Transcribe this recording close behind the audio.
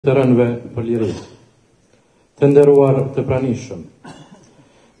të rënëve për liri. Të nderuar të pranishëm,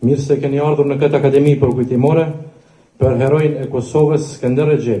 mirë se keni ardhur në këtë akademi përkujtimore për herojin e Kosovës Skender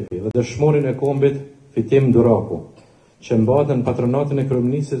Rexhepin dhe dëshmorin e kombit Fitim Durakun, që mbaten patronatin e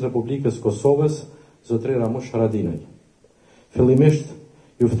kryeministit Republikës Kosovës, zotri Ramush Haradinaj. Fillimisht,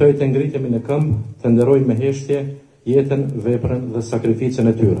 ju ftoj të ngritemi në këmbë, të nderojmë me heshtje jetën, veprën dhe sakrificën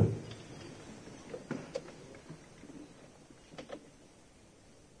e tyre.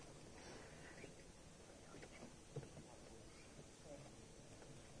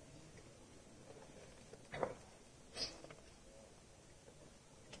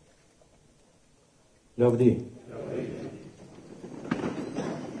 Lavdi.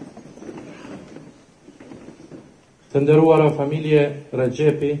 Të nderuara familje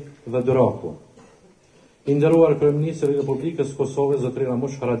Rexhepi dhe Durakun, i nderuar kryeministri i Republikës Kosovës zotri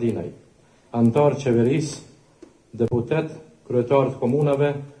Ramush Haradinaj, antar qeverisë, deputet, kryetar të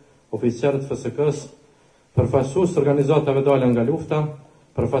komunave, oficerë të FSK-s, përfaqësues të organizatave dalë nga lufta,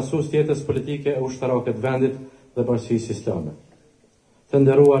 përfaqësues të jetës politike e ushtarake të vendit dhe bashkisë islame. Të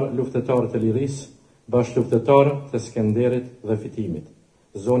nderuar luftëtarë të lirisë, bashkëluftëtarë të Skenderit dhe Fitimit,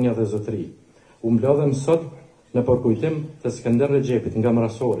 zonja dhe zotri, u mblodhem sot në përkujtim të Skender Rexhepit nga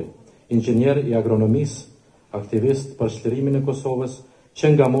Mrasori, inxhinier i agronomisë, aktivist për çlirimin e Kosovës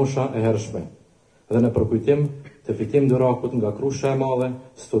që nga mosha e hershme, dhe në përkujtim të Fitim Durakut nga Krusha e Madhe,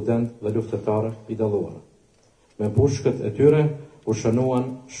 student dhe luftëtar i dalluar. Me pushkët e tyre u shënuan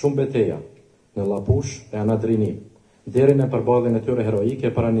shumë beteja në Llapush e Anadrini, deri në përballjen e tyre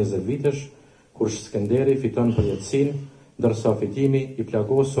heroike para 20 vitesh, kur Skenderi fiton përjetësinë, ndërsa Fitimi i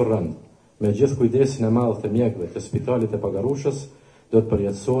plagosur rënd, me gjithë kujdesin e madh të mjekëve të Spitalit e Pagarushës, do të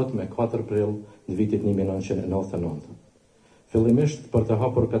përjetësohet me 4 prill në vitin 1999. Fillimisht, për të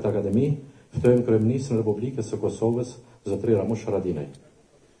hapur këtë akademi, ftojmë kryeministrin e Republikës së Kosovës, zotri Ramush Haradinaj.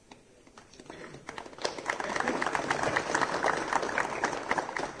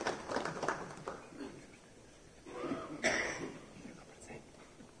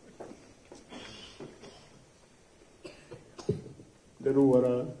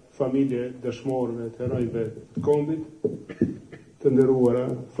 Nderuara familje dëshmorëve të herojve të kombit, të nderuara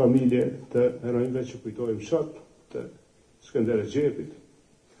familje të herojve që kujtojmë sot, të Skender Rexhepit,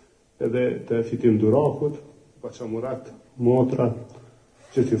 edhe të Fitim Durakut, baqamurat, motra,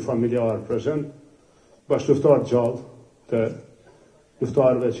 gjithë familjarë prezent, bashkëluftar gjallë të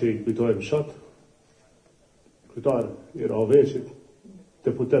luftarëve që i kujtojmë sot, kryetar i Raveqit,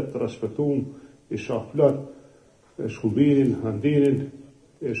 deputet të respektuar, i shah plot, Shkubirin, Handinin,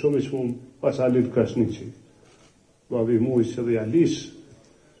 e shumë i shumë pasalit Krasniqi. Babi muj që dhe jalis,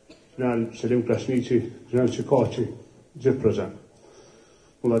 Zhnan Selim Krasniqi, Zhnan Qikaci, gjithë prezent.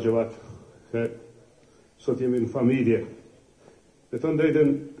 Mulla Gjevat, që sot jemi në familje. Dhe të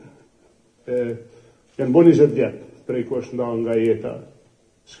ndrejten, janë bo 20 vjetë, prej ku është nda nga jeta,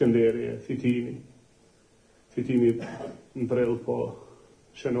 Skenderi, Fitimi. Fitimi në prill, po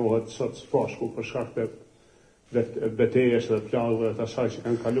shenohet sot së pashku për shkak të betejes dhe plagëve të asaj që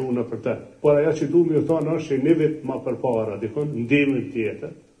kanë kalu në për te. Por aja që du mi u thonë është që një vit ma përpara, dikon, ndimin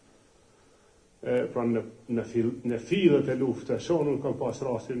tjetër, pra në fillet e lufte, sonën kam pas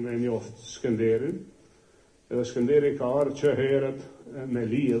rastin me njoftë Skenderin, edhe Skenderi ka arë që herët me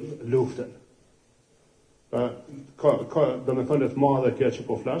lidh luften. Ka dhe me thonë të madhe kja që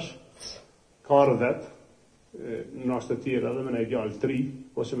po flash, ka arë vetë, në ashtë të tjera dhe me nej gjallë 3,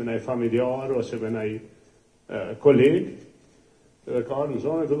 ose me nej familjar, ose me nej koleg, dhe ka arë në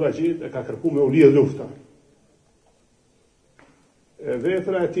zonë e Durakun e ka kërku me u lidh lufta.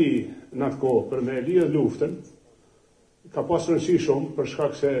 Vetra e ti në atë kohë për me lidh luftën, ka pas rëndësi shumë për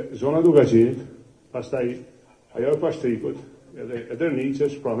shkak se zona Durakun, pastaj ajo e Pashtrikut, edhe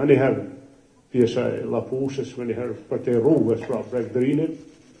Drnicës, pra me njëherë pjesa e Llapushës, me njëherë për te rrugës, pra për Drinit,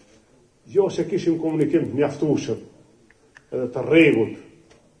 jo se kishim komunikim mjaftueshëm, edhe të rregullt.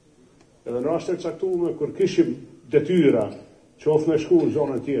 Edhe në ashtë të caktuar kur kishim detyra, qoftë me shku në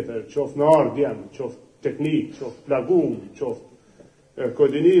zonën tjetër, qoftë me ardhjem, qoftë teknik, qoftë plagum, qoftë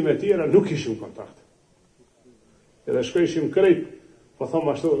koordinime tjera, nuk kishim kontakt. Edhe shkojshim krejt, po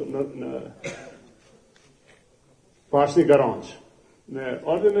thomë ashtu, pas një garancë. Me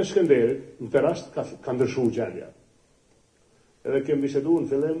ardhjen e Skenderit, në të rast, ka ndryshu gjendja. Edhe kemi bisedu në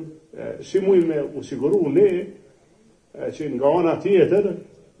fillim, si mujmë me u siguru ne, që nga ana tjetër,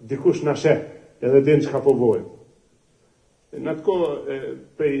 dikush në sheh, edhe din që ka po bojmë. Në të kohë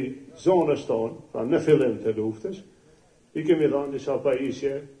prej zonës tonë, pra në fillim të luftës, i kemi dhanë disa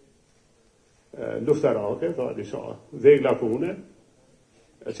pajisje luftarake, pra disa vegla pune,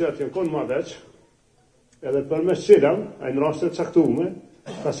 e cilat jenë konë ma veç, edhe përmes cilave, ai në raste të caktuara,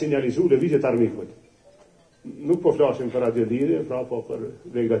 ka sinjalizu lëvizjet armikut. Nuk po flasim për radiolidhje, pra po për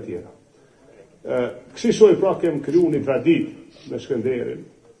vega tjera. Kësaj pra kem kriju një tradit me Skenderin,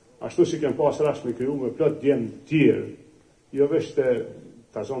 ashtu si kem pas rast me kriju me plot djem tjerë, jo veç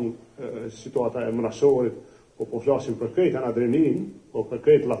ta zonë situata e mrasorit, po flasim për krejt anadrenin, po për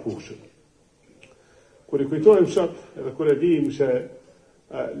krejt lapushën. Kur I kujtojmë sot, edhe kur e dim se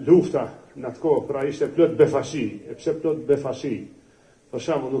lufta në atë kohë, pra ishte plot befasi, e pse plot befasi? Për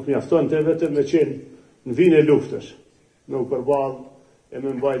shembull, nuk mjafton të vetëm me qenë në vinë e luftës, me u përballë e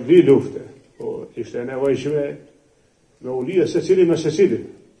me mbajt vi lufte, po ishte e nevojshme me u lidhë secili me secilin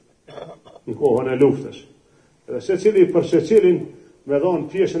në kohën e luftës. Edhe secili për secilin me dhonë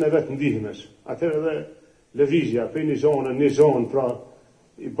pjesën e vetë ndihmes. Atëherë edhe lëvizja për një zonë, pra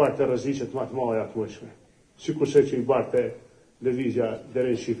I barte rreziqet më të mëdha të mundshme. Sikurse që I barte lëvizja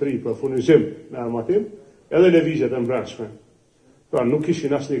deri në Shqipëri për furnizim me armatim, edhe lëvizjet e mbrëmshme. Pra nuk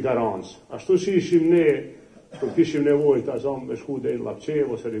kishin asnjë garancë. Ashtu si ishim ne, kur kishim nevojë ta zonë me shku deri në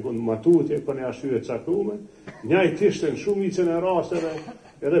Lapçev ose diku në Matutje për një arsye të caktuar, njëjtë në shumicën e rasteve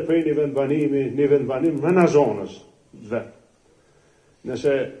edhe për një vendbanim menazonës vet.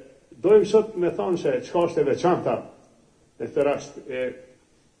 Nëse dojmë sot me thonë se çka është e veçanta në këtë rast e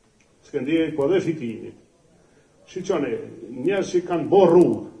Skenderit po dhe Fitimit. Shiqoni, njerëz që kanë bërë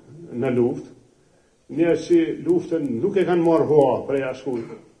rrugë në luftë, njerëz që luftën nuk e kanë marrë hua prej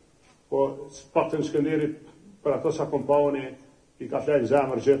askujt, po paktën Skenderit për ato sa kompani I ka flajnë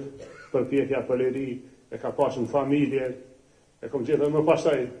zemër gjithë për pjekja për liri, e ka pasur familje, e kom gjithë më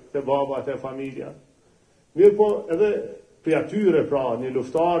pastaj te baba, te familja. Mirë po edhe për atyre pra një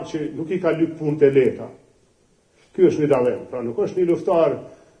luftar që nuk I ka lyp punë të leta. Ky është një dallim, pra nuk është një luftar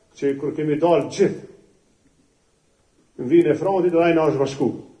që kur kemi dalë gjithë në vinë e frontit dhe ai na është bashku.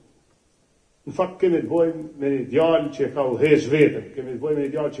 Në fakt kemi të bëjmë me një djalë që ka udhëheq veten, kemi të bëjmë me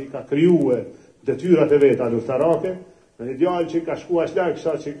një djalë që I ka krijuar detyrat e veta luftarake, me një djalë që ka shkuar as larg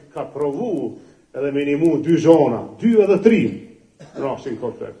sa që ka provu edhe minimu 2 zona, 2 edhe 3 rastin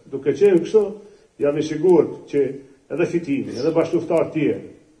konkret. Duke qenë kështu, jam I sigurt që edhe Fitimi, edhe bashkëluftar tjerë,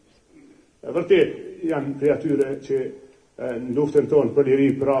 e vërtet janë prej atyre që në luftën tonë për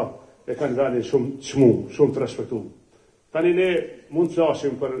liri pra e kanë vënë shumë çmu, shumë të respektuar. Tani ne mund të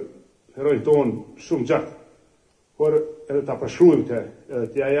flasim për herojnë tonë shumë gjatë, por edhe ta përshkruajmë të, edhe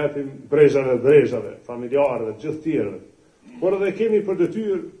t'ia japim brezave, familjarëve, gjithë tjerëve. Por edhe kemi për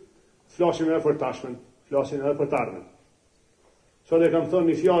detyrë flasim edhe për tashmen, flasim edhe për tarmen. Sot e kam thënë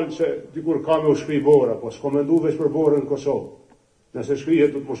një fjalë që dikur ka me u shkri bora, po s'ko mendu veç për borën në Kosovë. Nëse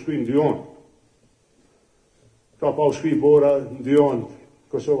shkrihet, do të mos shkrijë në 2 anë. Pra pa u shkri bora në 2 anë,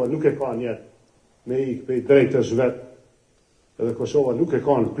 Kosova nuk e ka njetë me ikë për drejtës vetë, edhe Kosova nuk e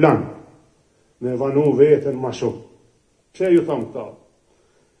ka në plan me vanu vetën ma shumë. Pse ju thamë këta?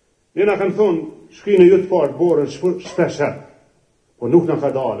 Njena kanë thonë, shkrinë ju të partë borën shpesh herë, po nuk në ka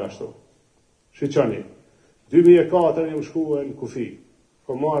dalë ashtu. Shiqani, 2004 një më shkuë në Kufi,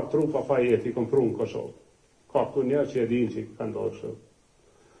 po marë trupa pa jeti, kom pru në Kosovë. Ka këtu njerë që e dinë që kanë dalë kështu.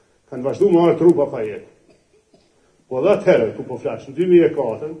 Kanë vazhdu marë trupa pa jeti. Po dhe të herë, ku po flashë, në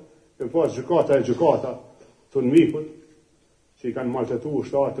 2004, kem pas gjykata të në mikut, që I kanë maltetu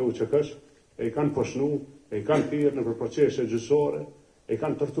ushtate u qëkësh, e I kanë përshnu, e I kanë thirrë në për procese gjyqësore, e I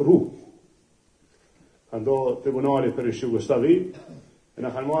kanë torturu. Kanë do tribunali për ish Jugosllavi, e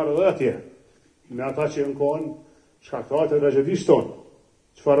në kanë marrë edhe atje, me ata që në kohën shkaktarët e tragjedisë tonë,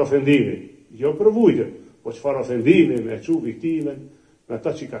 çfarë ofendimi, jo për vujtje, po çfarë ofendimi me çu viktimen, me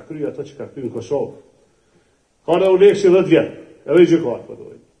ata që ka kryer, ata që ka kryer në Kosovë. Ka në uleksi 10 vjetë, edhe I gjykat, po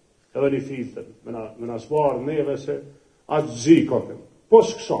dojnë, edhe një filtën, me na zbarë neve se atë zi kokëm.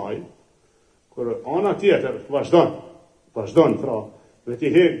 Pos kësaj, kur ana tjetër vazhdon, pra, me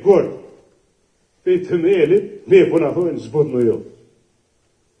t'i hek gurë, pe të melit, ne po na thojnë zbut në jo.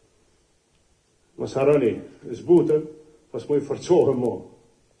 Mos harroni, zbutën, pas mu I forcohëm mo,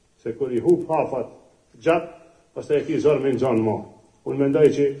 se kur I hup hafat gjatë, pas të e ki zërë me në gjanë mo. Unë mendoj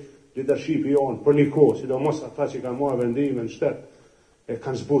që leadershipi jonë për një kohë, sidomos ata që kanë marrë vendime në shtet, e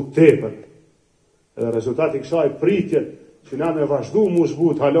kanë zbut tepër. Edhe rezultati kësaj pritjet që na me vazhdu mu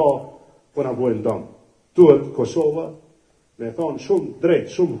zbut hala, po na bojnë dëm. Duhet Kosova me thonë shumë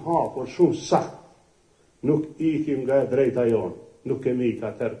drejt, shumë hapur, shumë sakt. Nuk ikim nga drejta jonë. Nuk kemi ik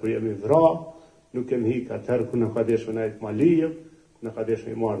atër kër jemi vra, nuk kemi ik atër kër në ka desh me najtë Malijev, në ka desh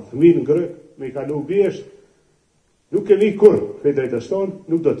me marrë thmin në grëk, me I kalu bjesht. Nuk kemi kur për drejtës tonë,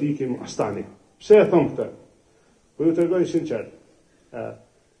 nuk do t'ikim astani. Pse e thëmë këtë? Po ju të regojnë sinqert.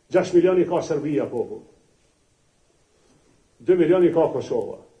 6 milioni ka Serbia popull. 2 milioni ka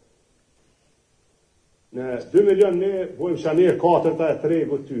Kosova. Në 2 milion ne bojmë që ne 4 e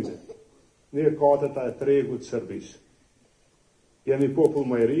tregut tyne. Ne 4 e tregut Serbisë. Jemi popull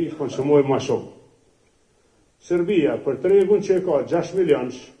më i ri, konsumojmë më shumë. Serbia, për tregun që e ka 6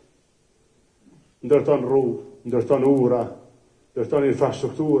 milionsh, ndërton rrugë, ndërton ura, ndërton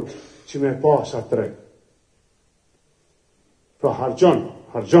infrastrukturë, që me pas atë treg. Pra hargjon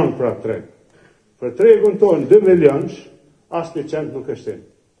për atë treg. Për tregun tonë 2 milionsh, asë një qenë nuk është tim.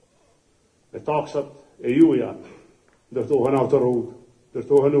 Me taksat e juja, ndërtohen autorrugë,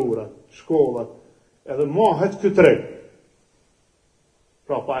 ndërtohen ura, shkollat, edhe mahet këtë treg.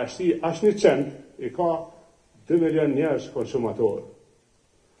 Pra pa eshti, asë një qenë i ka 2 milion njerëz konsumatorë.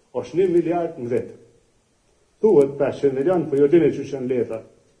 Është 1 miliard në vetë. Thuhet 500 milion, për jo dini që shenë leta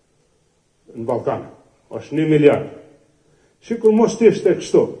në Balkan. Është 1 miliard. Sikur mos t'ishte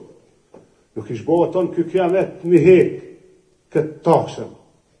kështu. Nuk ishtë bëhet tonë kjo kiamet mi hek këtë taksën.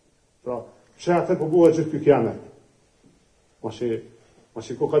 Pra, që atë po bëhet gjithë kjo kiamet.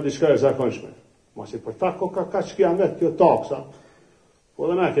 Masi ko ka diçka e zakonshme. Masi për ta ko ka që kiamet kjo taksa, po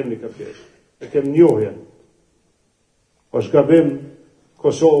dhe na kemi një kërkesë. E kem njohje. Është gabim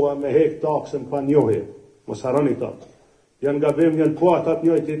Kosova me hek taksën pa njohje. Mos harroni ta. Janë gabim, janë po atat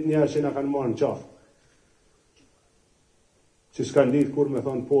njëjtit njerëz që na kanë marrë në qafë. Që s'kan ditë kur me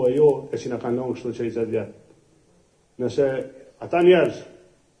thonë po e jo, e që na kanë lënë kështu që i 20 vjetë. Nëse ata njerëz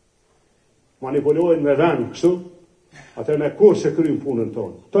manipulojnë me vend kështu, atër ne kur se krymë punën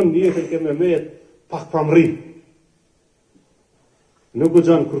tonë. Tonë njëtën keme me pak pamri. Nuk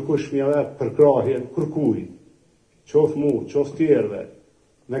gëgjën kërkush mjave për krahjen, kërkuj, qof mu, qof tjerve,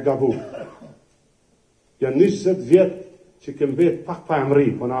 me gabu. Janë 20 vjetë që kemë bet pak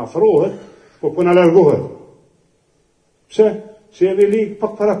pamri, po na afrohet, po na largohet. Pse? Se jemi ligë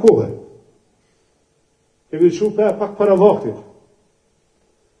pak para kohë. Kemi qupe pak para vaktit.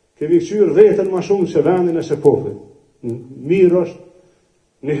 Kemi qyrë vetën ma shumë se vendin e se popit. Mirë është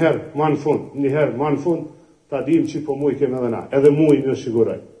njëherë ma në fund, ta dim që po muj kemi edhe na. Edhe muj një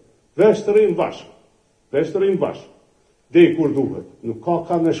siguraj. Vesh të rrim bashkë. Dej kur duhet. Nuk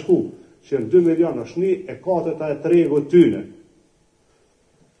ka me shku, që në 2 milion është 1/4 tyne.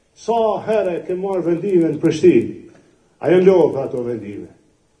 Sa herë ke marrë vendime në Prishtinë, a janë lopë ato vendime?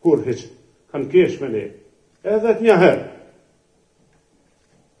 Kur heq? Kanë kesh me ne. Edhe të një herë.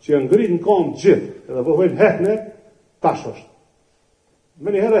 Që janë ngritë në kam gjithë, edhe po vëjnë hekne, tash është.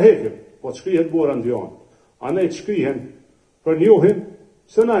 Me një herë hekim, po të shkrihet bora në djonë. A ne të shkrihen për njohin,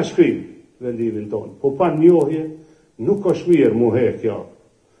 se na shkrim vendimin tonë. Po pa njohje, nuk është mirë mu hek, ja.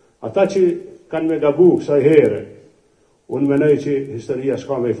 Ata që kanë me gabu kësaj here, unë menej që historia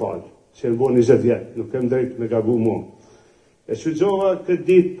s'ka me i falë. Që në bo 20 vjetë, nuk kem drejt me gabu mu. E shqyqova këtë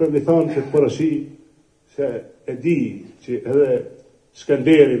ditë për mi thonë këtë përësi, se e di që edhe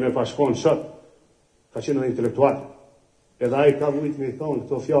Skenderi me pashkon sot, ka qenë edhe intelektual. Edhe ai ka vujtë me thonë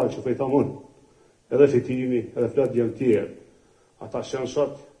këto fjallë që pëjta mund. Edhe Fitimi, edhe fletë jënë tjerë. Ata që janë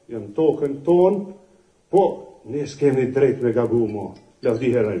sot, janë tokën tonë, po ne s'kemi drejt me gabu mu.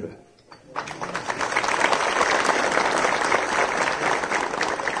 Lavdi herëjve.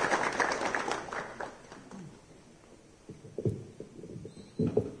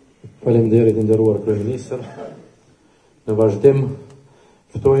 Faleminderit i nderuar kryeministër. Në vazhdim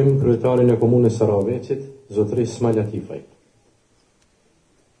ftojmë kryetarin e komunës Saraveqit, zotëri Smaj Latifaj.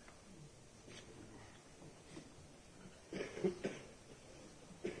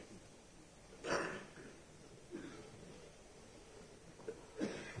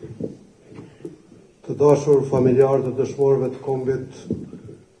 Të dashur familjarë të dëshmorëve të kombit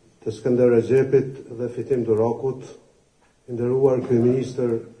të Skender Rexhepit dhe Fitim Durakut, i nderuar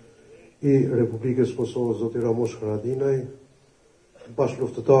kryeministër i Republikës Kosovës zoti Ramush Haradinaj,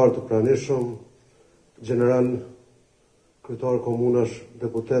 bashkëluftëtar të pranishëm, general, kryetar komunash,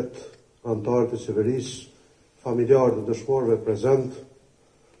 deputet, antar të qeverisë, familjarë të dëshmorëve prezent,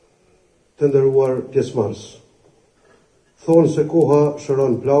 të nderuar pjesëmarrës. Thonë se koha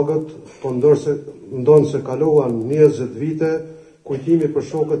shëron plagët, po ndonë se kalohan 20 vite, kujtimi për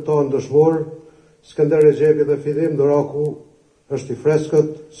shokët tanë dëshmorë, Skender Rexhepi dhe Fitim Duraku është i freskët,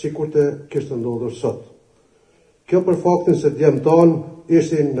 si kur të kishtë ndodhur sot. Kjo për faktin se djemë tanë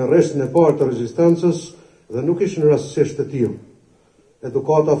ishin në rreshtin e parë të rezistencës dhe nuk ishin rastësisht të tillë.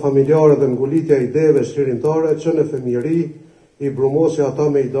 Edukata familjare dhe ngulitja ideve shqirimtare që në fëmijëri i brumosja ata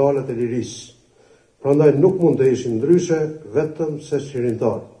me idealet e lirisë. Prandaj nuk mund të ishin ndryshe vetëm se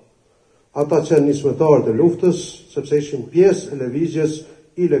shqirimtarë. Ata qenë nismëtarë të luftës, sepse ishin pjesë e lëvizjes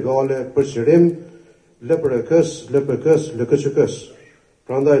ilegale për shqirim, LPRK-s, LKQK-s.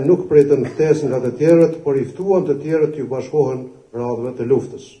 Prandaj nuk pritën ftesë nga të tjerët, por i ftuan të tjerët t'ju bashkohen radhëve të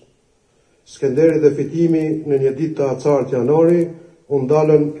luftës. Skenderi dhe Fitimi në një ditë të acartë janori u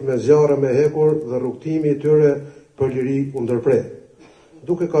ndalën me zjarre me hekur dhe rrugtimi i tyre për liri u ndërpre,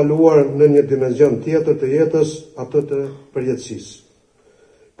 duke kaluar në një dimension tjetër të jetës, atë të përjetësisë.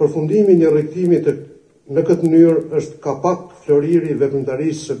 Përfundimi një rrugtimi në këtë mënyrë është kapak floriri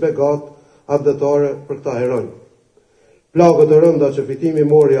veprimtarisë së begat atletare për këta heroj. Plagët e rënda që Fitimi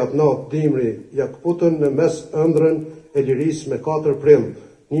mori atë natë dimri ja këputën në mes ëndrrën e lirisë me 4 prill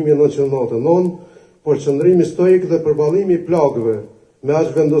 1999, por qëndrimi stoik dhe përballimi i plagëve me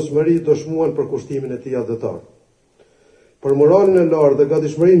aq vendosmëri dëshmuan për kushtimin e tij atletar. Për moralin e lartë dhe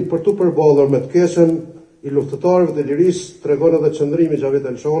gatishmërinë për tu përballur me të keqen i luftëtarëve të lirisë tregon edhe qëndrimi i Xhavet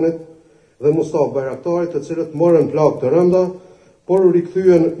Elshonit dhe Mustafa Bayraktarit, të cilët morën plagë të rënda, por u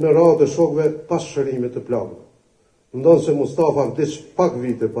rikthyen në radhë të shokëve pas shërimit të plagëve. Ndonë se Mustafa vdiq pak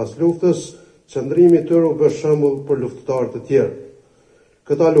vite pas luftës, qëndrimi i tyre u bë shembull për luftëtarë të tjerë.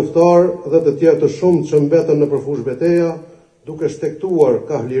 Këta luftarë dhe të tjerë të shumë që mbetën në përfush beteja, duke shtektuar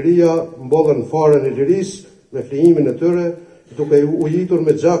kahliria, mbollën farën e lirisë me flijimin e tyre, duke u ujitur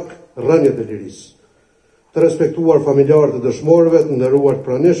me gjak rënjet e lirisë. Të respektuar familjarët e dëshmorëve, të nderuar të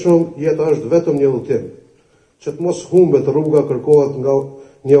pranishëm, jeta është vetëm një udhëtim. Që të mos humbet rruga kërkohet nga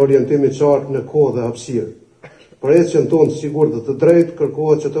një orientim i qartë në kohë dhe hapësirë. Për ecjen tonë të sigurt dhe të drejtë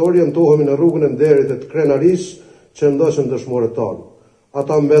kërkohet që të orientohemi në rrugën e nderit e të krenarisë që ndoqën dëshmorët tanë.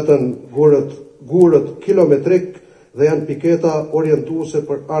 Ata mbeten gurët kilometrik dhe janë piketa orientuese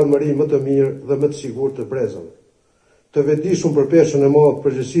për ardhmëri më të mirë dhe më të sigurt të brezave. Të vetëdijshëm për peshën e madhe të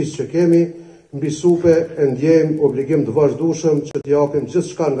përgjegjësisë që kemi, mbi supe e ndjejmë obligim të vazhdueshëm që të japim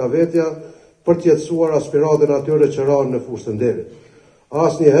gjithçka nga vetja për të jetësuar aspiratën atyre që ranë në fushë të nderit.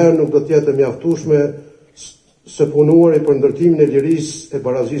 Asnjëherë nuk do të jetë mjaftueshme së punuari për ndërtimin e lirisë e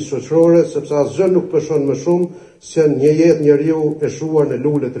barazisë shoqërore, sepse asgjë nuk pëshon më shumë se një jetë njeriu e shuar në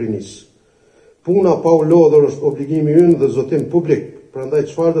lule të rinisë. Puna pa u lodhur është obligimi ynë dhe zotim publik, prandaj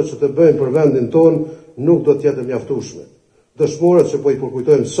çfarë do që të bëjmë për vendin tonë nuk do të jetë mjaftueshme. Dëshmorët që po i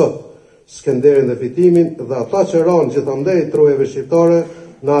përkujtojmë sot, Skenderin dhe Fitimin dhe ata që ranë gjithandej trojeve shqiptare,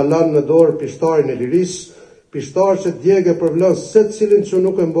 na lanë në dorë pishtarin e lirisë, pishtar që djegë për vlën se cilin që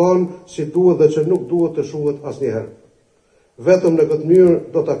nuk e mban si duhet dhe që nuk duhet të shuhet asnjëherë. Vetëm në këtë mënyrë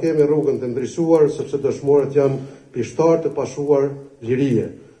do ta kemi rrugën të ndryshuar, sepse dëshmorët janë pishtar të pashuar lirie.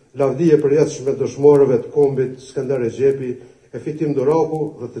 Lavdije përjetshme dëshmorëve të kombit Skender Rexhepi, e Fitim Duraku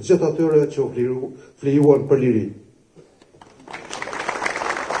dhe të gjithë atyre që u flijuan për liri.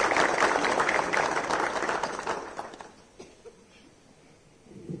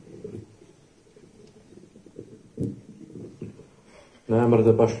 Në emër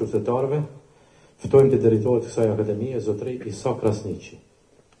të bashkëluftëtarëve, ftojmë të drejtorit kësaj akademie zotëri Isa Krasniqi.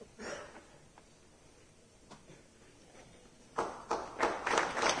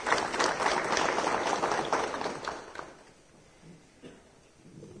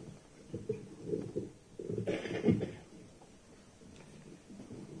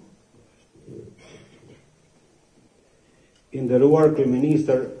 I nderuar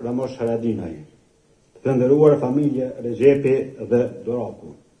kryeministër Ramosh Haradinaj, të nderuar familje Rexhepi dhe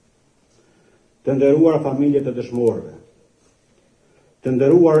Durakun, të nderuar familje të dëshmorëve, të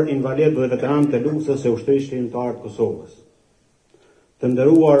nderuar invalidët dhe veteranë të luftës së ushtrisë shërimtare të Kosovës, të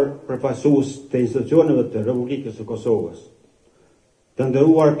nderuar përfaqësues të institucioneve të Republikës së Kosovës, të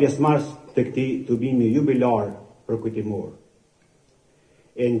nderuar pjesëmarrës të këtij tubimi jubilar përkujtimor.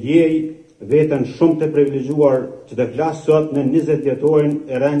 E ndjej veten shumë të privilegjuar që të flas sot në 20 vjetorin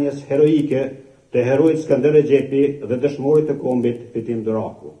e rënies heroike të herojit Skender Rexhepi dhe dëshmorit të kombit Fitim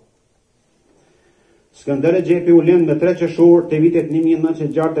Duraku. Skender Rexhepi u lind me 3 qershor të vitit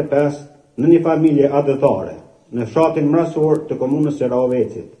 1965 në një familje adëtare, në fshatin mrasor të komunës së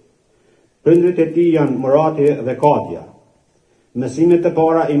Ravecit. Prindrit e tij janë Murati dhe Kadja. Mësimet e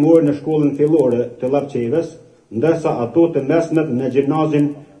para i mori në shkollën fillore të Llapçevës, ndërsa ato të mesmet në gjimnazin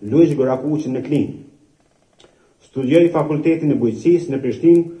Luish Gorakuqi në Klinë. Studioi fakultetin e bujqësisë në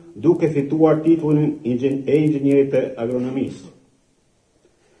Prishtinë, duke fituar titullin e inxhinierit të agronomisë.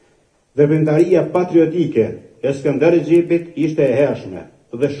 Veprimtaria patriotike e Skender Rexhepit ishte e hershme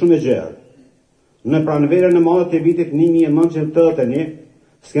dhe shumë e gjerë. Në pranverën e madhe të vitit 1981,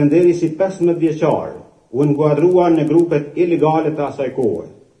 Skenderi si 15 vjeçar u inkuadrua në grupet ilegale të asaj kohe.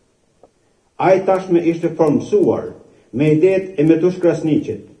 Ai tashme ishte formësuar me idetë e Metush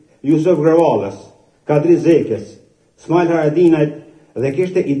Krasniqit, Jusuf Grevallës, Kadri Zekës, Smail Haradinajt dhe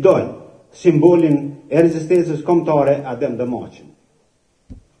kishte idol simbolin e rezistencës kombëtare Adem Dëmaqin.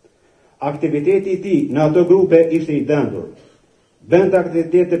 Aktiviteti i tij në ato grupe ishte i dendur. Bënte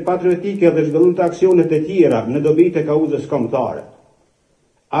aktivitete patriotike dhe zhvillonte aksione të tjera në dobi të kauzës kombëtare.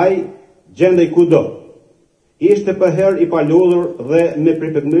 Ai gjendej kudo. Ishte për herë i palodhur dhe me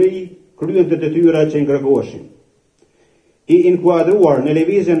pripëtmëri kryen të detyra që ngërgoshin. I inkuadruar në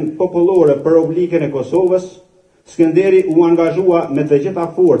lëvizjen popullore për oblikën e Kosovës, Skenderi u angazhua me të gjitha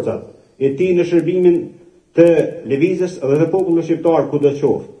forcat e tij në shërbimin të lëvizjes dhe të popullit shqiptar kudo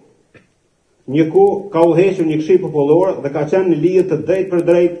qoftë. Një kohë ka udhëhequr një këshill popullor dhe ka qenë në lidhje të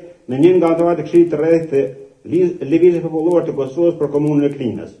drejtpërdrejt me një nga anëtarët e këshillit të rreth të lëvizjes popullore të Kosovës për komunën e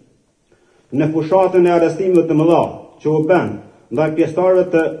Klinës. Në fushatën e arrestimeve të mëdha që u bën ndaj pjesëtarëve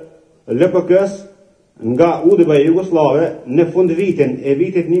të LPK-s nga UDB Jugoslave në fund vitin e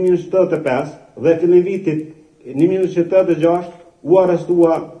vitit 1975 dhe fillim vitit 1976 u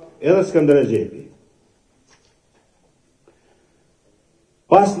arrestua edhe Skender Rexhepi.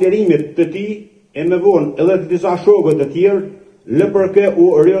 Pas lirimit të tij e me vonë edhe të disa shokët të tjerë, LPK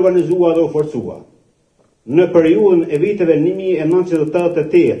u reorganizua dhe u forcua. Në periudhën e viteve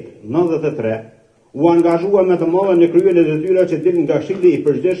 1988-93 u angazhua me të madhe në kryen e detyrave që dilën nga Këshilli i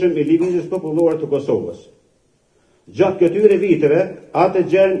Përgjithshëm i Lëvizjes Popullore të Kosovës. Gjatë këtyre viteve, atë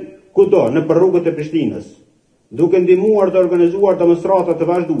gjen kudo në rrugët e Prishtinës, duke ndihmuar të organizuar demonstrata të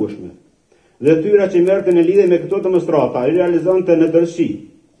vazhdueshme. Detyra që merrte në lidhje me këto demonstrata i realizonte në dërsi.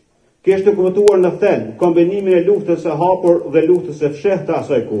 Kishte kuptuar në thelb kombinimin e luftës së hapur dhe luftës së fshehtë të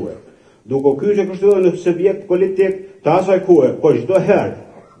asaj kohe, duke qenë kështu në subjekt politik të asaj kohe, por çdo herë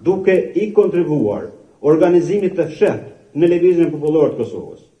duke i kontribuar organizimit të fshehtë në lëvizjen popullore të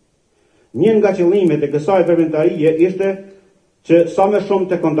Kosovës. Një nga qëllimet e kësaj veprimtarie ishte që sa më shumë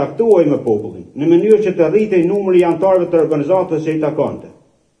të kontaktohej me popullin, në mënyrë që të rritej numri i anëtarëve të organizatës që i takonte.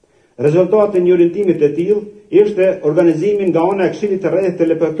 Rezultati i një orientimi të tillë ishte organizimi nga ana e Këshillit të Rreth të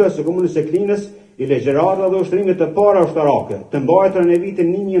LPK-s së Komunës së Klinës i legjërata dhe ushtrimit të para ushtarake, të mbajtura në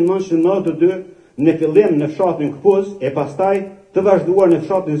vitin 1992 në fillim në fshatin Kpuz e pastaj të vazhduar në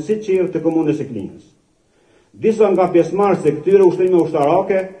fshatin Siçir të Komunës së Klinës. Disa nga pjesëmarrësit e këtyre ushtrimeve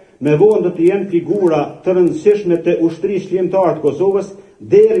ushtarake me vonë do të jenë figura të rëndësishme të ushtrisë shqiptare të Kosovës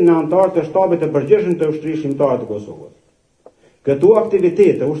deri në anëtar të shtabit të përgjithshëm të ushtrisë shqiptare të Kosovës. Këto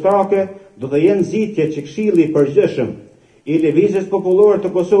aktivitete ushtarake do të jenë zgjidhje që Këshilli i Përgjithshëm i Lëvizjes Popullore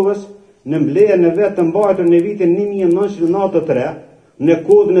të Kosovës në mbledhjen e vet të mbajtur në vitin 1993 në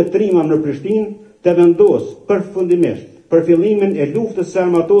kodën e Trimam në Prishtinë të vendos përfundimisht për fillimin e luftës së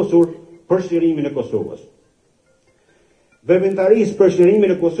armatosur për shirimin e Kosovës. Veprimtarisë për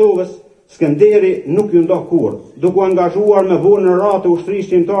shirimin e Kosovës, Skenderi nuk ju nda kurrë, duke u angazhuar me vonë në radhë të ushtrisë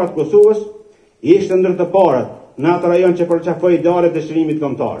shqiptare të Kosovës, ishte ndër të parët në atë rajon që përqafoi idealet e shirimit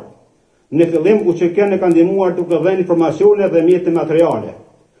kombëtar. Në fillim UÇK-n e ka ndihmuar duke dhënë informacione dhe mjete materiale.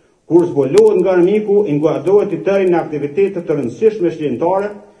 Kur zbulohet nga armiku, inkuadrohet i tërë në aktivitete të rëndësishme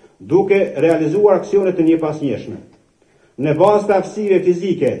shqiptare, duke realizuar aksione të njëpasnjeshme. Në bazë të aftësive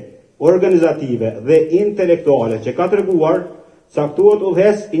fizike, organizative dhe intelektuale që ka treguar, caktohet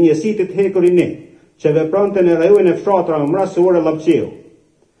udhëhes i njësitit Hekurini, që vepronte në rajonin e fshatrave mrasore Llapçeu.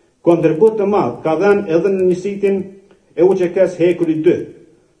 Kontribut të madh ka dhënë edhe në njësitin e UÇK-s Hekuri 2.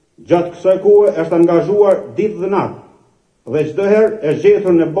 Gjatë kësaj kohe është angazhuar ditë dhe natë dhe çdo herë është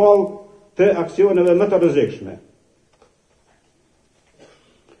gjetur në ballë të aksioneve më të rrezikshme.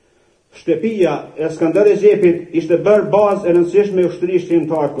 Shtëpia e Skender Rexhepit ishte bërë bazë e rëndësishme e ushtrisë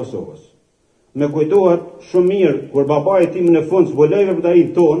shqiptare të Kosovës. Më kujtohet shumë mirë kur babai tim në fund zbuloi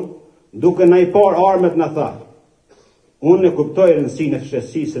veprimtarinë tonë, duke na i parë armët na tha: "Unë e kuptoj rëndësinë e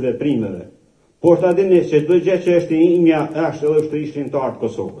fshehësisë së veprimeve, por ta dini se çdo gjë që është e imja është edhe ushtrisë shqiptare të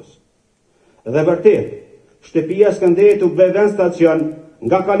Kosovës." Dhe vërtet, shtëpia e Skenderit u bë vend stacion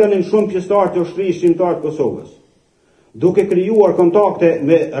nga kalonin shumë pjesëtarë të ushtrisë shqiptare të Kosovës. Duke krijuar kontakte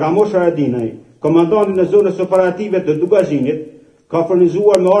me Ramosh Haradinaj, komandantin e zonës operative të Dugazhinit, ka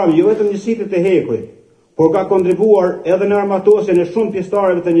furnizuar me armë jo vetëm njësitë e Hekurit, por ka kontribuar edhe në armatosjen e shumë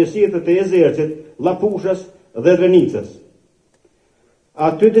pjesëtarëve të njësitë të Ezercit, Llapushës dhe Drenicës.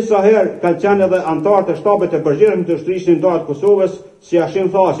 Aty disa herë ka qenë edhe antar të shtabit të përgjithshëm të ushtrisë shqiptare të Kosovës, si Hashim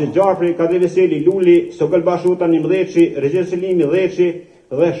Thaçi, Gjafri, Kadri Veseli, Luli, Sokol Bashuta, Nimdheçi, Regjer Selimi, Dheçi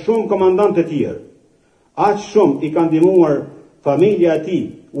dhe shumë komandantë të tjerë. Aq shumë i ka ndihmuar familja e tij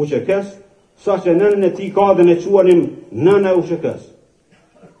UÇK-s, saqë nënën e tij ka dhe ne quanim nëna e UÇK-s.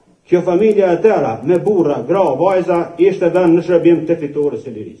 Kjo familja e tëra, me burra, gra, vajza, ishte vënë në shërbim të fitores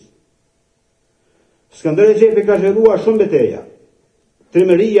së lirisë. Skender Rexhepi ka zhvilluar shumë betejë.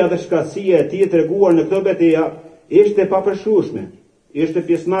 Trimëria dhe shkatësia e tij treguar në këtë betejë ishte papërshkueshme. Ishte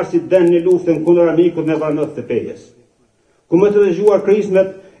pjesëmarrës i den në luftën kundër armikut në Varnot të Pejes. Ku më të dëgjuar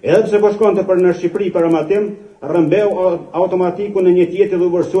krismet, edhe pse po shkonte për në Shqipëri për amatim, rrëmbeu automatikun në një tjetër dhe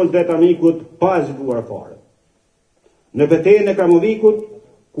vërsol drejt armikut pa zgjuar fare. Në betejën e Kramovikut,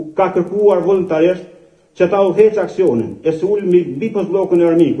 ka kërkuar voluntarisht që ta udhëheqë aksionin e sulmi mbi pozllokun e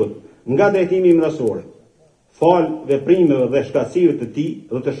armikut nga drejtimi imrasor, fal veprimeve dhe shkatësive të tij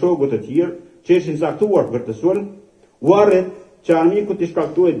dhe të shokëve të tjerë që ishin caktuar për të sulm, u arrit që armiku t'i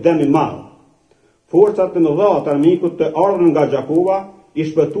shkaktuaj dëm i madh. Forcat të mëdha të armikut të ardhur nga Gjakova i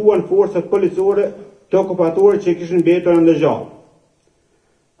shpëtuan forcat policore të okupatore që kishin mbetur në gjallë.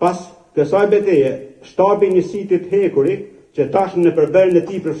 Pas kësaj betejë, shtabi i njësitit Hekuri, që tash në përbërjen e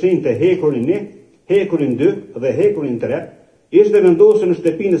tij përfshinte Hekurin 1, Hekurin 2 dhe Hekurin 3, ishte vendosur në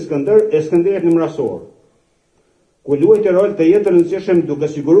shtëpinë e Skenderit në Mrasor, ku luajti rol të jetë rëndësishëm duke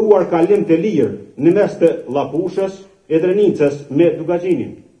siguruar kalim të lirë në mes të Llapushës e Drenicës me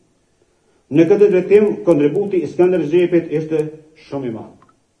Dukaçinin. Në këtë drejtim, kontributi i Skender Rexhepit ishte shumë i madh.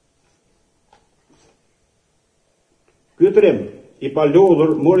 Ky trim i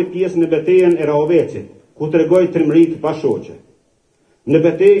palodhur mori pjesë në betejën e Rahovecit, ku tregoi trimëri të pashoqe. Në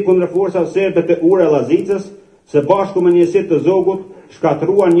betejë kundër forcave serbe të Ura e Llazicës, së bashku me njësit të Zogut,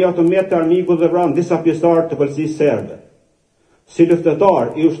 shkatruan një automet të armikut dhe vranë disa pjesëtarë të policisë serbe. Si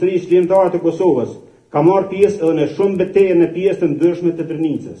luftëtar i ushtrisë shkrimtare të Kosovës, ka marrë pjesë edhe në shumë betejë në pjesë të ndryshme të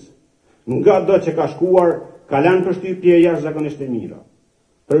Drenicës. Nga do që ka shkuar, ka lënë përshtypje jashtëzakonisht e mira.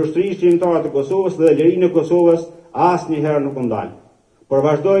 Për ushtrisë shkrimtare të Kosovës dhe lirinë e Kosovës asnjëherë nuk u ndal, por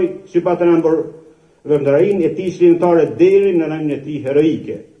vazhdoi si pa të nëmbur vëmendarinë e tij shkrimtare deri në rënien e tij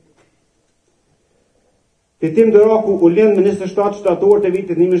heroike. Fitim Duraku u lind në 27 shtator të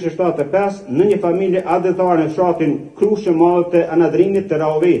vitit 1975 në një familje adetare në fshatin Krushë Madhe të Anadrinit të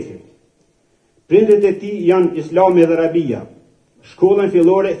Rahovecit. Prindrit e tij janë Islami dhe Rabia. Shkollën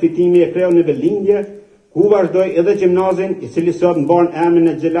fillore Fitimi e kreu në Velindje, ku vazhdoi edhe gjimnazin, i cili sot mban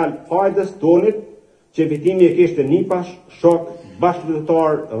emrin e Xhelal Fajdës Tonit, që Fitimi e kishte nipash, shok,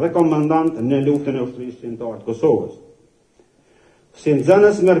 bashkëdhëtar dhe komandant në luftën e ushtrisë shqiptare të Kosovës. Si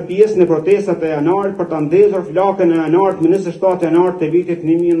nxënës merr pjesë në protestat e janarit për ta ndezur flakën e janarit më 27 janar të vitit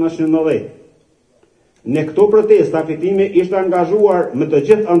 1990. Në këto protesta Fitimi ishte angazhuar me të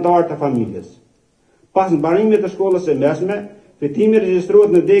gjithë anëtarët e familjes. Pas mbarimit të shkollës së mesme, Fitimi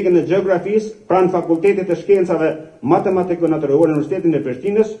regjistrohet në degën e gjeografisë pranë Fakultetit të Shkencave Matematiko-Natyrore në Universitetin e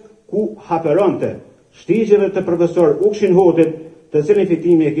Prishtinës, ku hapëronte shtigjeve të profesor Ukshin Hotit, të cilin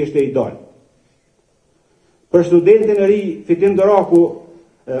Fitimi e kishte idol. Për studentin e ri Fitim Duraku,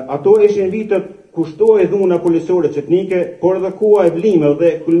 ato ishin vitet kushtoi dhuna policore çetnike, por edhe koha e vlimeve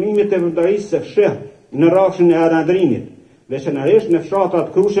dhe kulmimit të vëmendërisë së fshehtë në rrafshin e Anadrinit, veçanërisht në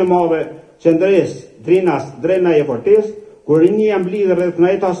fshatat Krushë Madhe, Qendres, Drinas, Drena e Fortes, kur rinia mblidhe rreth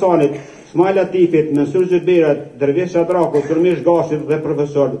Najt Hasanit, Smajla Tifit, Mensur Xheberat, Dervish Shadraku, Turmish Gashit dhe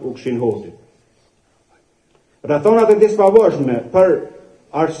profesor Ukshin Hotit. Rrethonat e disfavorshme për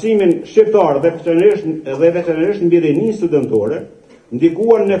arsimin shqiptar dhe veçanërisht mbi rinin studentore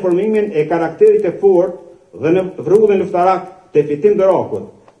ndikuan në formimin e karakterit të fortë dhe në vrudhën luftarak të Fitim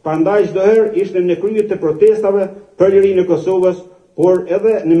Durakut. Prandaj çdo herë ishte në krye të protestave për lirinë e Kosovës, por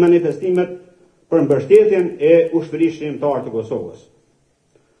edhe në manifestimet për mbështetjen e ushtrisë shqiptare të Kosovës.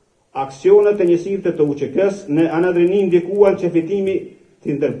 Aksionet e njësive të UÇK-s në Anadrinin ndikuan që Fitimi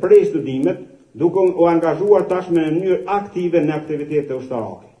të ndërprej studimet, duke u angazhuar tashmë në mënyrë aktive në aktivitete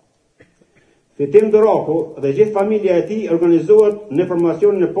ushtarake. Fitim Duraku dhe gjithë familja e tij organizohet në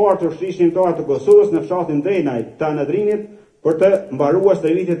formacionin e parë të ushtrisë shqiptare të Kosovës në fshatin Drenaj të Anadrinit për të mbaruar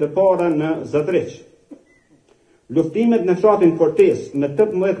stërvitjet e para në Zadreq. Luftimet në fshatin Fortes me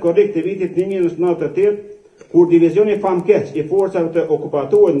 18 korrik të vitit 1998, kur divizioni famkeq i forcave të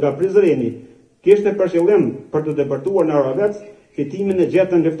okupatorit nga Prizreni kishte për qëllim për të depërtuar në Rahovec, Fitimin e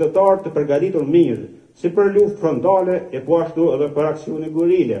gjetën luftëtar të përgatitur mirë, si për luftë frontale e po ashtu edhe për aksione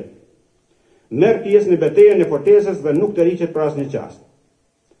guerile. Merr pjesë në betejën e Fortesës dhe nuk të riqet për asnjë qast.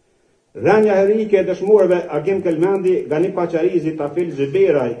 Rënia heroike e dëshmorëve Agim Kelmendi, Gani Paqarizi, Tafil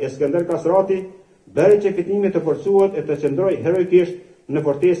Xheberaj e Skender Kasrati bëri që Fitimi të forcuhet e të qëndroj heroikisht në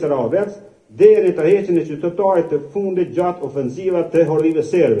Fortesë Rahovec deri në tërheqjen e qytetarit të fundit gjatë ofensivave të hordive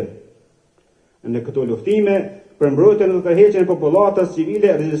serbe. Në këto luftime, për mbrojtjen dhe tërheqjen e popullatës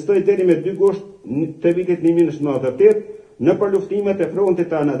civile rezistoi deri me 2 gusht të vitit 1998 në përluftimet e frontit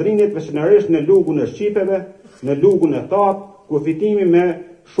të Anadrinit, veçanërisht në lugun e Shqipeve, në lugun e Thap, ku Fitimi me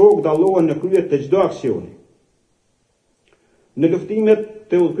shok dallohen në krye të çdo aksioni. Në luftimet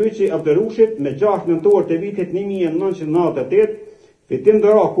të udhkyqi Abderushit me 6 nëntor të vitit 1998, Fitim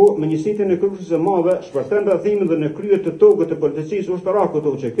Duraku me njësitin e Krushës së Madhe shpërthen rrethimin dhe në krye të tokët të policisë ushtarake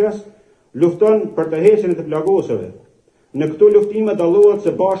të UÇK-s, lufton për të heqjen e të plagosëve. Në këto luftime dallohet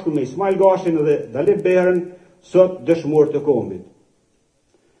së bashku me Ismail Gashin dhe Dalip Behrën, sot dëshmor të kombit.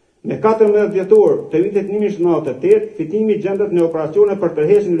 Me 14 dhjetor të vitit 1998, Fitimi gjendet në operacione për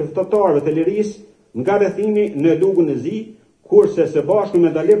tërheqjen e luftëtarëve të lirisë nga rrethimi në Lugën e Zi, kurse së bashku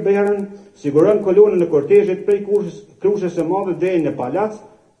me Dalip Beherën siguron kolonën e kortezhit prej Krushës së Madhe deri në palac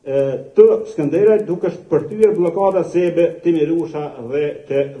të Skenderit, duke shpërthyer bllokada sebe të Mirusha dhe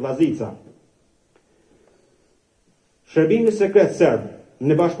të Vazica. Shërbimi sekret serb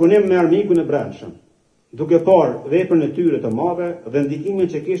në bashkëpunim me armikun e brendshëm, duke parë veprën e tyre të madhe dhe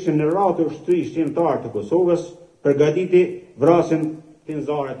ndikimin që kishin në radhë ushtri shqiptare të Kosovës, përgatiti vrasjen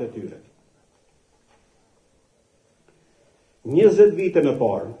tinzare të tyre. 20 vite më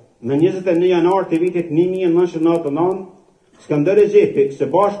parë, në 21 janar të vitit 1999, Skender Rexhepi së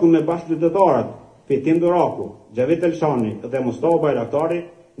bashku me bashkëdhëtarët Fitim Duraku, Xhavit Elshani dhe Mustafa Bajraktari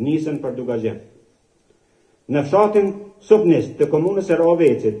nisën për Dugazhep. Në fshatin Sopnist të komunës e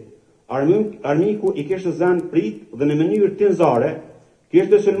Rovecit, armiku i kishte zënë prit dhe në mënyrë tinzare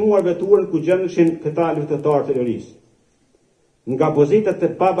kishte sulmuar veturën ku gjendeshin këta luftëtarë të lirisë. Nga pozitat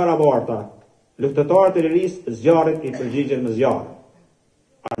të pabarabarta, luftëtarët e lirisë zjarrit i përgjigjen me zjarr.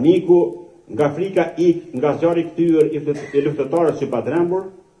 Armiku nga frika nga zjarri kthyer i luftëtarët si patrembur,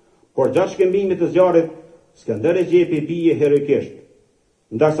 por gjatë shkëmbimit të zjarrit, Skender Rexhepi bie heroikisht,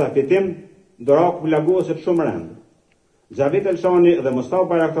 ndërsa Fitim Duraku plagoset shumë rënd. Xhavit Elshani dhe Mustafa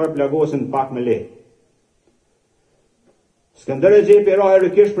Bajraktari plagosen pak më lehtë. Skender Rexhepi ra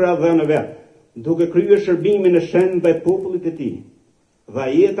heroikisht për adhënë vet, duke kryer shërbimin e shenjtë ndaj popullit të tij, dhe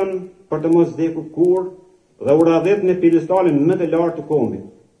jetën për të mos vdekur kurrë dhe u radhet në pjedestalin më të lartë të kombit.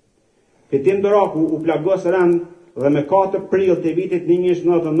 Fitim Duraku u plagos rënd dhe me 4 prill të vitit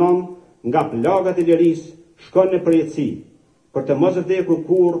 1999 nga plagat e lirisë shkon në përjetësi për të mos vdekur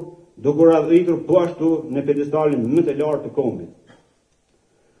kurrë, duke u radhitur po ashtu në pjedestalin më të lartë të kombit.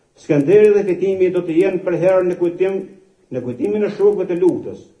 Skenderi dhe Fitimi do të jenë për herë në kujtimin e shokëve të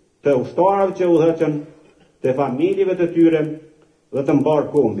luftës, të ushtarëve që udhëheqën, të familjeve të tyre dhe të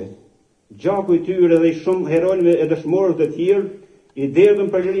mbar kombit. Gjaku i tyre dhe i shumë heronjve e dëshmorëve të tjerë i derdhën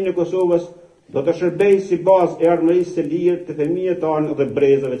për lirinë e Kosovës do të shërbejë si bazë e ardhmërisë së lirë të fëmijëve tanë dhe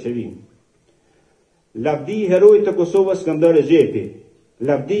brezave që vinë. Lavdi herojit të Kosovës Skender Rexhepi,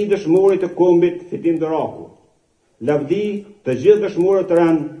 lavdi dëshmorit të kombit Fitim Duraku, lavdi të gjithë dëshmorët të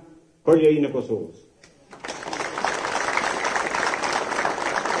rënd për lirinë e Kosovës.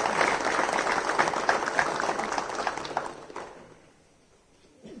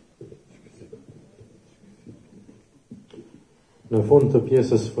 Në fund të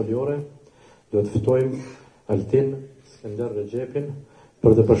pjesës foliore, do të ftojmë Altin Skender Rexhepin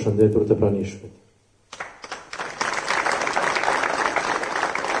për të përshëndetur të pranishmit.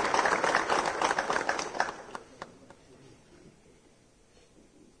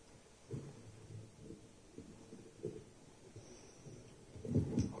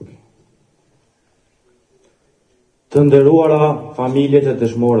 Të nderuara familjet e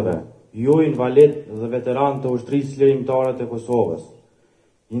dëshmorëve, ju invalid dhe veteran të ushtrisë lirimtare të Kosovës,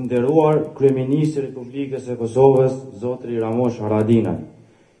 i nderuar kryeministri i Republikës së Kosovës, zotri Ramosh Haradinaj,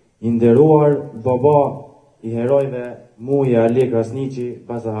 i nderuar baba i herojve Muji Ali Krasniqi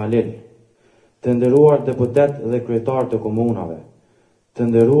Baza Halil, të nderuar deputet dhe kryetar të komunave, të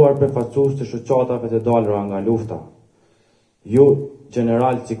nderuar përfaqësues të shoqatave të dalura nga lufta, ju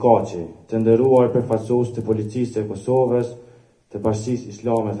General Cikaçi, të nderuar përfaqësues të policisë të Kosovës, të Bashkisë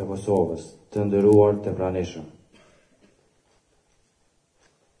Islame të Kosovës, të nderuar të pranishëm.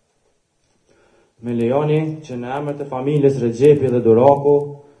 Me lejoni që në emër të familjes Rexhepi dhe Duraku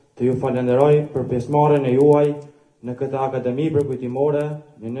të ju falenderoj për pjesëmarrjen e juaj në këtë Akademi përkujtimore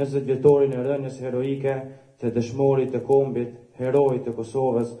në 20 vjetorin e rënies heroike të dëshmorit të kombit, heroi të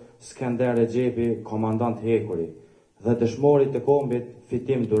Kosovës Skender Rexhepi, komandant Hekuri, dhe dëshmorit të kombit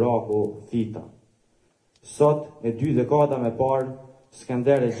Fitim Duraku, Fita. Sot, e 2 dekada me parë,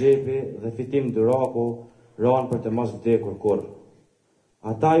 Skender Rexhepi dhe Fitim Duraku ranë për të mos vdekur kurrë.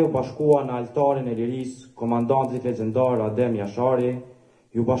 Ata ju bashkuan në altarin e lirisë komandantit legjendar Adem Jashari,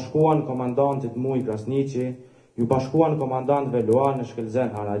 ju bashkuan komandantit Muji Krasniqi, ju bashkuan komandantëve Luan e Shkelzen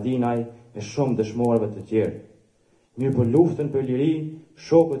Haradinaj e shumë dëshmorëve të tjerë. Mirë për luftën për liri,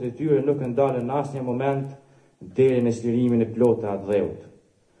 shokët e tyre nuk ndalën në asnjë moment deri në slirimin e plotë të atë dheut.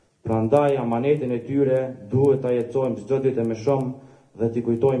 Prandaj amanetin e tyre duhet ta jetësojmë çdo ditë më shumë dhe t'i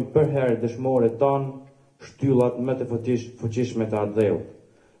kujtojmë për herë dëshmorët tanë, shtyllat më të fuqishme të atë dheut.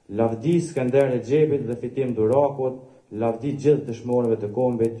 Lavdi Skender Rexhepit dhe Fitim Durakut, lavdi gjithë dëshmorëve të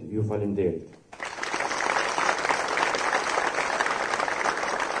kombit, ju faleminderit.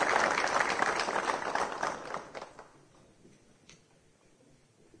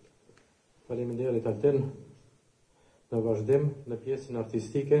 Faleminderit Altin. Në vazhdim, në pjesën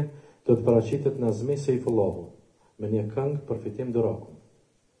artistike, do të paraqitet Nazmi Sejfullahu me një këngë për Fitim Durakun. Durakun.